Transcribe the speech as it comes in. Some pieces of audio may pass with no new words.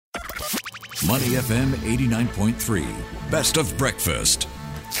Money FM 89.3. Best of breakfast.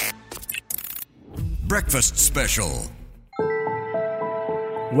 Breakfast Special.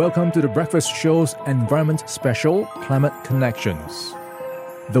 Welcome to the Breakfast Show's Environment Special, Climate Connections.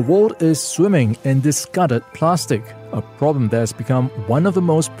 The world is swimming in discarded plastic, a problem that has become one of the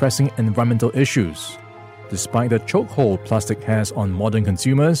most pressing environmental issues. Despite the chokehold plastic has on modern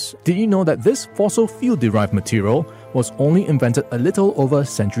consumers, did you know that this fossil fuel-derived material was only invented a little over a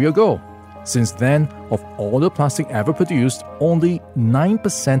century ago? Since then, of all the plastic ever produced, only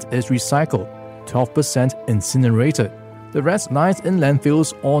 9% is recycled, 12% incinerated. The rest lies in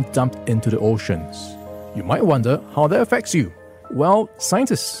landfills or dumped into the oceans. You might wonder how that affects you. Well,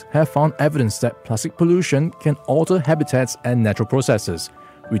 scientists have found evidence that plastic pollution can alter habitats and natural processes,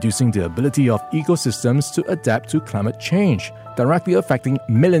 reducing the ability of ecosystems to adapt to climate change, directly affecting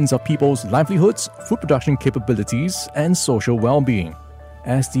millions of people's livelihoods, food production capabilities, and social well-being.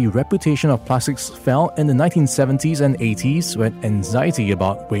 As the reputation of plastics fell in the 1970s and 80s when anxiety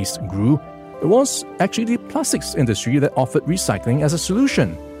about waste grew, it was actually the plastics industry that offered recycling as a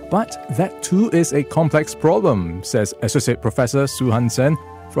solution. But that too is a complex problem, says Associate Professor Su-Han Sen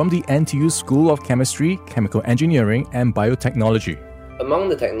from the NTU School of Chemistry, Chemical Engineering and Biotechnology. Among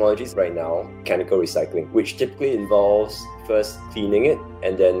the technologies right now, chemical recycling, which typically involves first cleaning it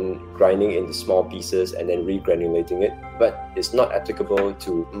and then grinding into small pieces and then regranulating it, but it's not applicable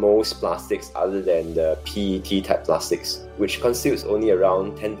to most plastics other than the PET type plastics, which constitutes only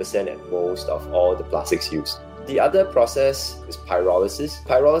around 10% at most of all the plastics used. The other process is pyrolysis.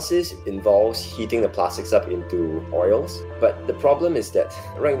 Pyrolysis involves heating the plastics up into oils, but the problem is that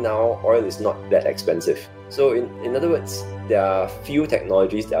right now oil is not that expensive. So in other words, there are few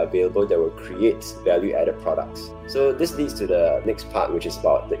technologies that are available that will create value-added products. So this leads to the next part, which is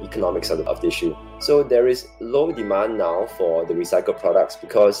about the economics of the issue. So there is low demand now for the recycled products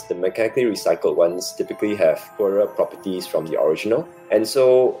because the mechanically recycled ones typically have poorer properties from the original. And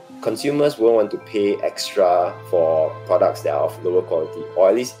so consumers won't want to pay extra for products that are of lower quality, or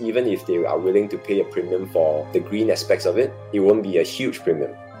at least even if they are willing to pay a premium for the green aspects of it, it won't be a huge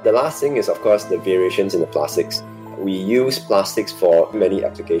premium. The last thing is, of course, the variations in the plastics. We use plastics for many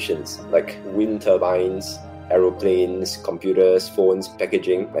applications, like wind turbines, aeroplanes, computers, phones,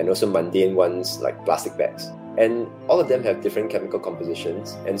 packaging, and also mundane ones like plastic bags. And all of them have different chemical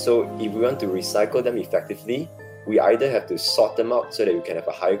compositions. And so if we want to recycle them effectively, we either have to sort them out so that we can have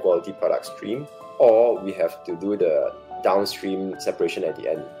a high quality product stream, or we have to do the downstream separation at the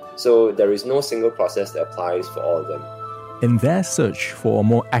end. So there is no single process that applies for all of them. In their search for a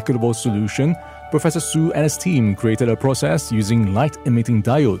more equitable solution, Professor Su and his team created a process using light-emitting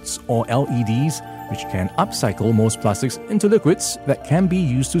diodes, or LEDs, which can upcycle most plastics into liquids that can be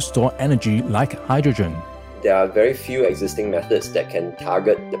used to store energy like hydrogen. There are very few existing methods that can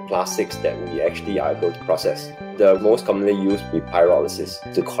target the plastics that we actually are able to process. The most commonly used would be pyrolysis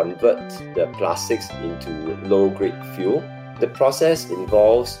to convert the plastics into low-grade fuel. The process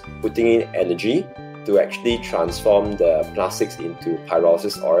involves putting in energy to actually transform the plastics into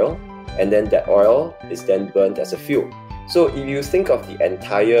pyrolysis oil, and then that oil is then burnt as a fuel. So if you think of the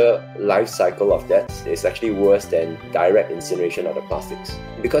entire life cycle of that, it's actually worse than direct incineration of the plastics.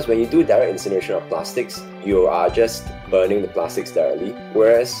 Because when you do direct incineration of plastics, you are just burning the plastics directly.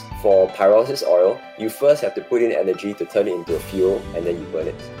 Whereas for pyrolysis oil, you first have to put in energy to turn it into a fuel and then you burn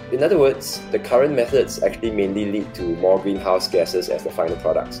it. In other words, the current methods actually mainly lead to more greenhouse gases as the final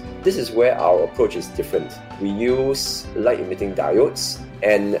products. This is where our approach is different. We use light-emitting diodes,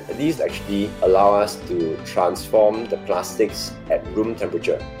 and these actually allow us to transform the plastics at room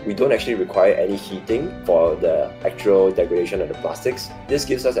temperature. We don't actually require any heating for the actual degradation of the plastics. This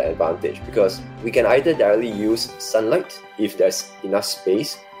gives us an advantage because we can either directly use sunlight if there's enough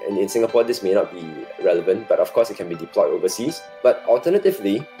space, and in Singapore this may not be relevant, but of course it can be deployed overseas. But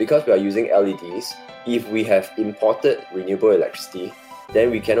alternatively, because we are using LEDs, if we have imported renewable electricity,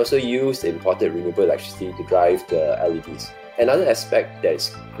 then we can also use the imported renewable electricity to drive the LEDs. Another aspect that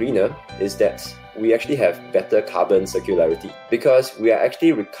is greener is that we actually have better carbon circularity because we are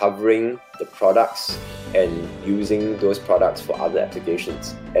actually recovering the products and using those products for other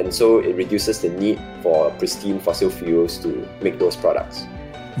applications. And so it reduces the need for pristine fossil fuels to make those products.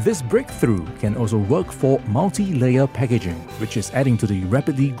 This breakthrough can also work for multi-layer packaging, which is adding to the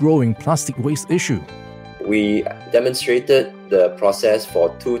rapidly growing plastic waste issue. We demonstrated the process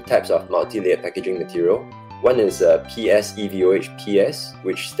for two types of multi-layer packaging material. One is PSEVOH-PS,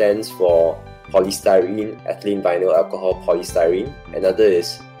 which stands for polystyrene ethylene vinyl alcohol polystyrene. Another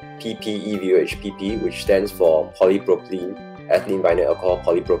is PPEVOH-PP, which stands for polypropylene ethylene vinyl alcohol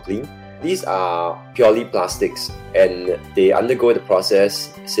polypropylene. These are purely plastics, and they undergo the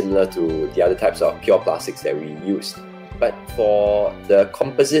process similar to the other types of pure plastics that we use. But for the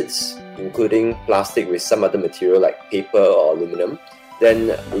composites, including plastic with some other material like paper or aluminum,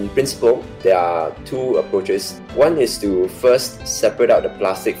 then in principle, there are two approaches. One is to first separate out the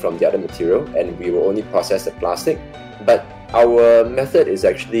plastic from the other material, and we will only process the plastic. But our method is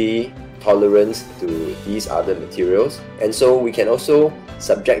actually tolerant to these other materials, and so we can also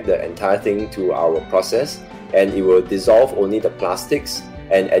subject the entire thing to our process, and it will dissolve only the plastics,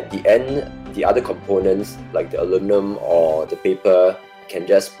 and at the end, the other components like the aluminum or the paper can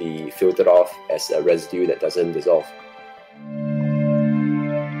just be filtered off as a residue that doesn't dissolve.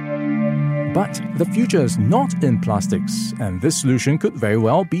 But the future is not in plastics, and this solution could very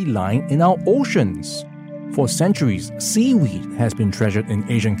well be lying in our oceans. For centuries, seaweed has been treasured in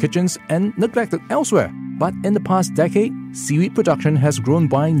Asian kitchens and neglected elsewhere. But in the past decade, seaweed production has grown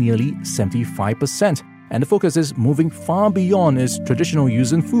by nearly 75%, and the focus is moving far beyond its traditional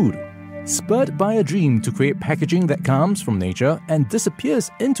use in food. Spurred by a dream to create packaging that comes from nature and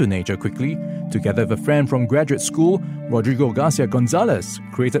disappears into nature quickly, together with a friend from graduate school, Rodrigo Garcia Gonzalez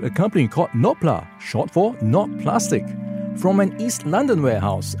created a company called Notpla, short for Not Plastic. From an East London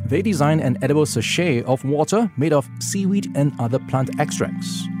warehouse, they designed an edible sachet of water made of seaweed and other plant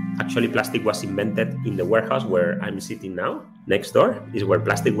extracts. Actually, plastic was invented in the warehouse where I'm sitting now. Next door is where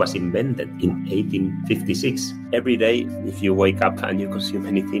plastic was invented in 1856. Every day, if you wake up and you consume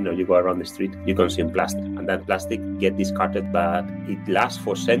anything or you go around the street, you consume plastic. And that plastic gets discarded, but it lasts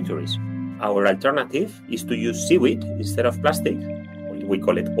for centuries. Our alternative is to use seaweed instead of plastic. We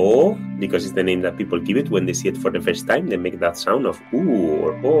call it O because it's the name that people give it when they see it for the first time. They make that sound of ooh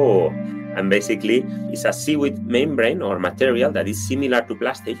or oh. And basically, it's a seaweed membrane or material that is similar to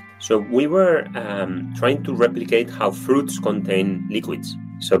plastic. So we were trying to replicate how fruits contain liquids.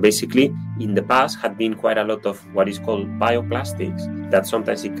 So basically, in the past had been quite a lot of what is called bioplastics, that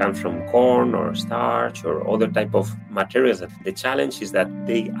sometimes it comes from corn or starch or other type of materials. The challenge is that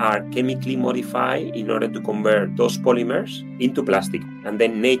they are chemically modified in order to convert those polymers into plastic. And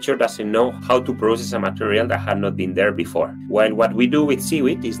then nature doesn't know how to process a material that had not been there before. While what we do with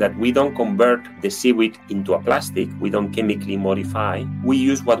seaweed is that we don't convert the seaweed into a plastic, we don't chemically modify. We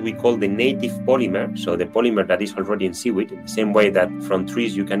use what we call the native polymer, so the polymer that is already in seaweed, the same way that from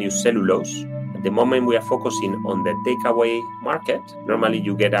trees you can use cellulose. At the moment we are focusing on the takeaway market. Normally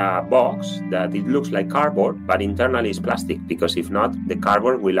you get a box that it looks like cardboard, but internally is plastic, because if not, the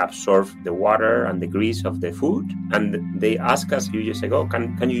cardboard will absorb the water and the grease of the food. And they asked us a few years ago,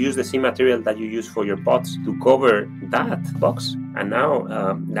 can you use the same material that you use for your pots to cover that box? And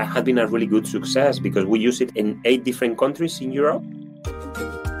now that has been a really good success because we use it in 8 different countries in Europe.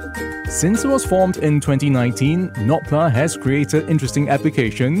 Since it was formed in 2019, Notpla has created interesting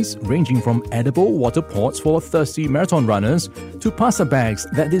applications ranging from edible water pots for thirsty marathon runners to pasta bags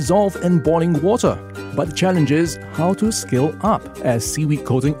that dissolve in boiling water. But the challenge is how to scale up, as seaweed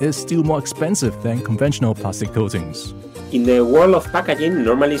coating is still more expensive than conventional plastic coatings. In the world of packaging,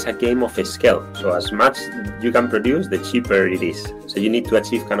 normally it's a game of scale. So as much you can produce, the cheaper it is. So you need to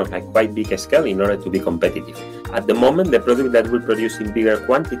achieve kind of like quite big scale in order to be competitive. At the moment, the product that we produce in bigger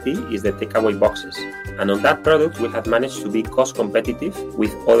quantity is the takeaway boxes. And on that product, we have managed to be cost competitive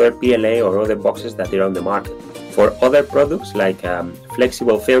with other PLA or other boxes that are on the market. For other products like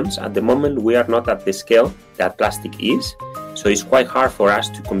flexible films, at the moment, we are not at the scale that plastic is. So it's quite hard for us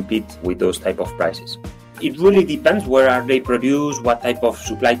to compete with those type of prices. It really depends where are they produced, what type of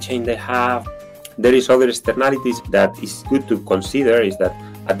supply chain they have. There is other externalities that is good to consider is that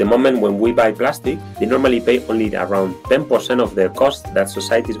at the moment when we buy plastic, they normally pay only around 10% of the cost that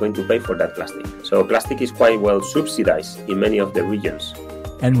society is going to pay for that plastic. So plastic is quite well subsidized in many of the regions.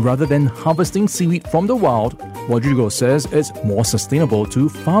 And rather than harvesting seaweed from the wild, Rodrigo says it's more sustainable to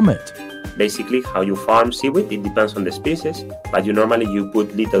farm it. Basically, how you farm seaweed, it depends on the species, but you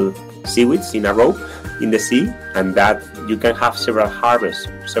put little seaweeds in a row in the sea, and that you can have several harvests,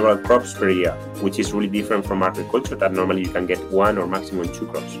 several crops per year, which is really different from agriculture that normally you can get 1 or maximum 2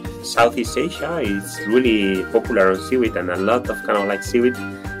 crops. Southeast Asia is really popular on seaweed, and a lot of kind of like seaweed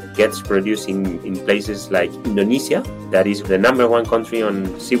gets produced in places like Indonesia. That is the number 1 country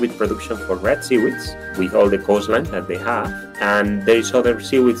on seaweed production for red seaweeds, with all the coastline that they have. And there is other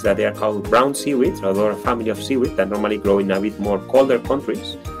seaweeds that they are called brown seaweeds, or other family of seaweed that normally grow in a bit more colder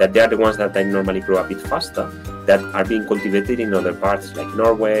countries, that they are the ones that they normally grow a bit faster, that are being cultivated in other parts like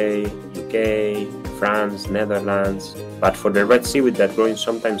Norway, UK, France, Netherlands. But for the red seaweed that grow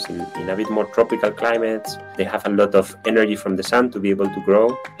sometimes in a bit more tropical climates, they have a lot of energy from the sun to be able to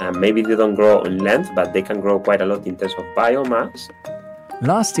grow. And maybe they don't grow in length, but they can grow quite a lot in terms of biomass.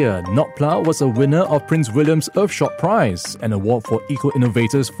 Last year, Notpla was a winner of Prince William's Earthshot Prize, an award for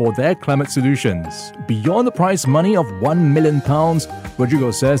eco-innovators for their climate solutions. Beyond the prize money of £1 million, Rodrigo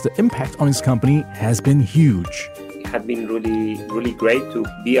says the impact on his company has been huge. It had been really great to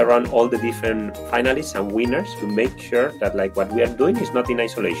be around all the different finalists and winners to make sure that what we are doing is not in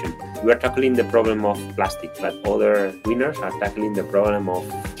isolation. We are tackling the problem of plastic, but other winners are tackling the problem of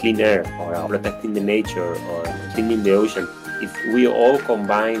clean air or protecting the nature or cleaning the ocean. If we all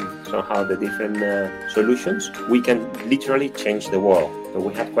combine somehow the different solutions, we can literally change the world. So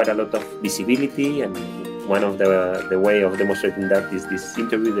we had quite a lot of visibility, and one of the way of demonstrating that is this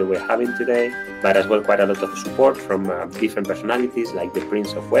interview that we're having today, but as well quite a lot of support from different personalities like the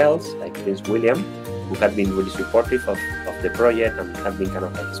Prince of Wales, like Prince William, who had been really supportive of the project and had been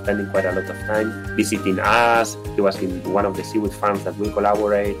spending quite a lot of time visiting us. He was in one of the seaweed farms that we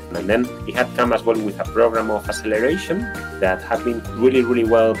collaborate. And then he had come as well with a program of acceleration that had been really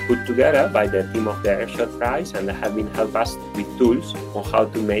well put together by the team of the Earthshot Prize, and that had been help us with tools on how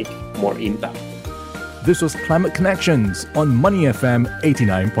to make more impact. This was Climate Connections on Money FM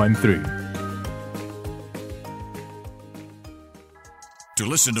 89.3. To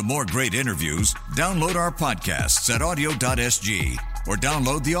listen to more great interviews, download our podcasts at audio.sg or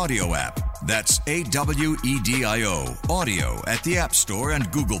download the audio app. That's AWEDIO, audio at the App Store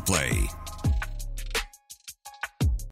and Google Play.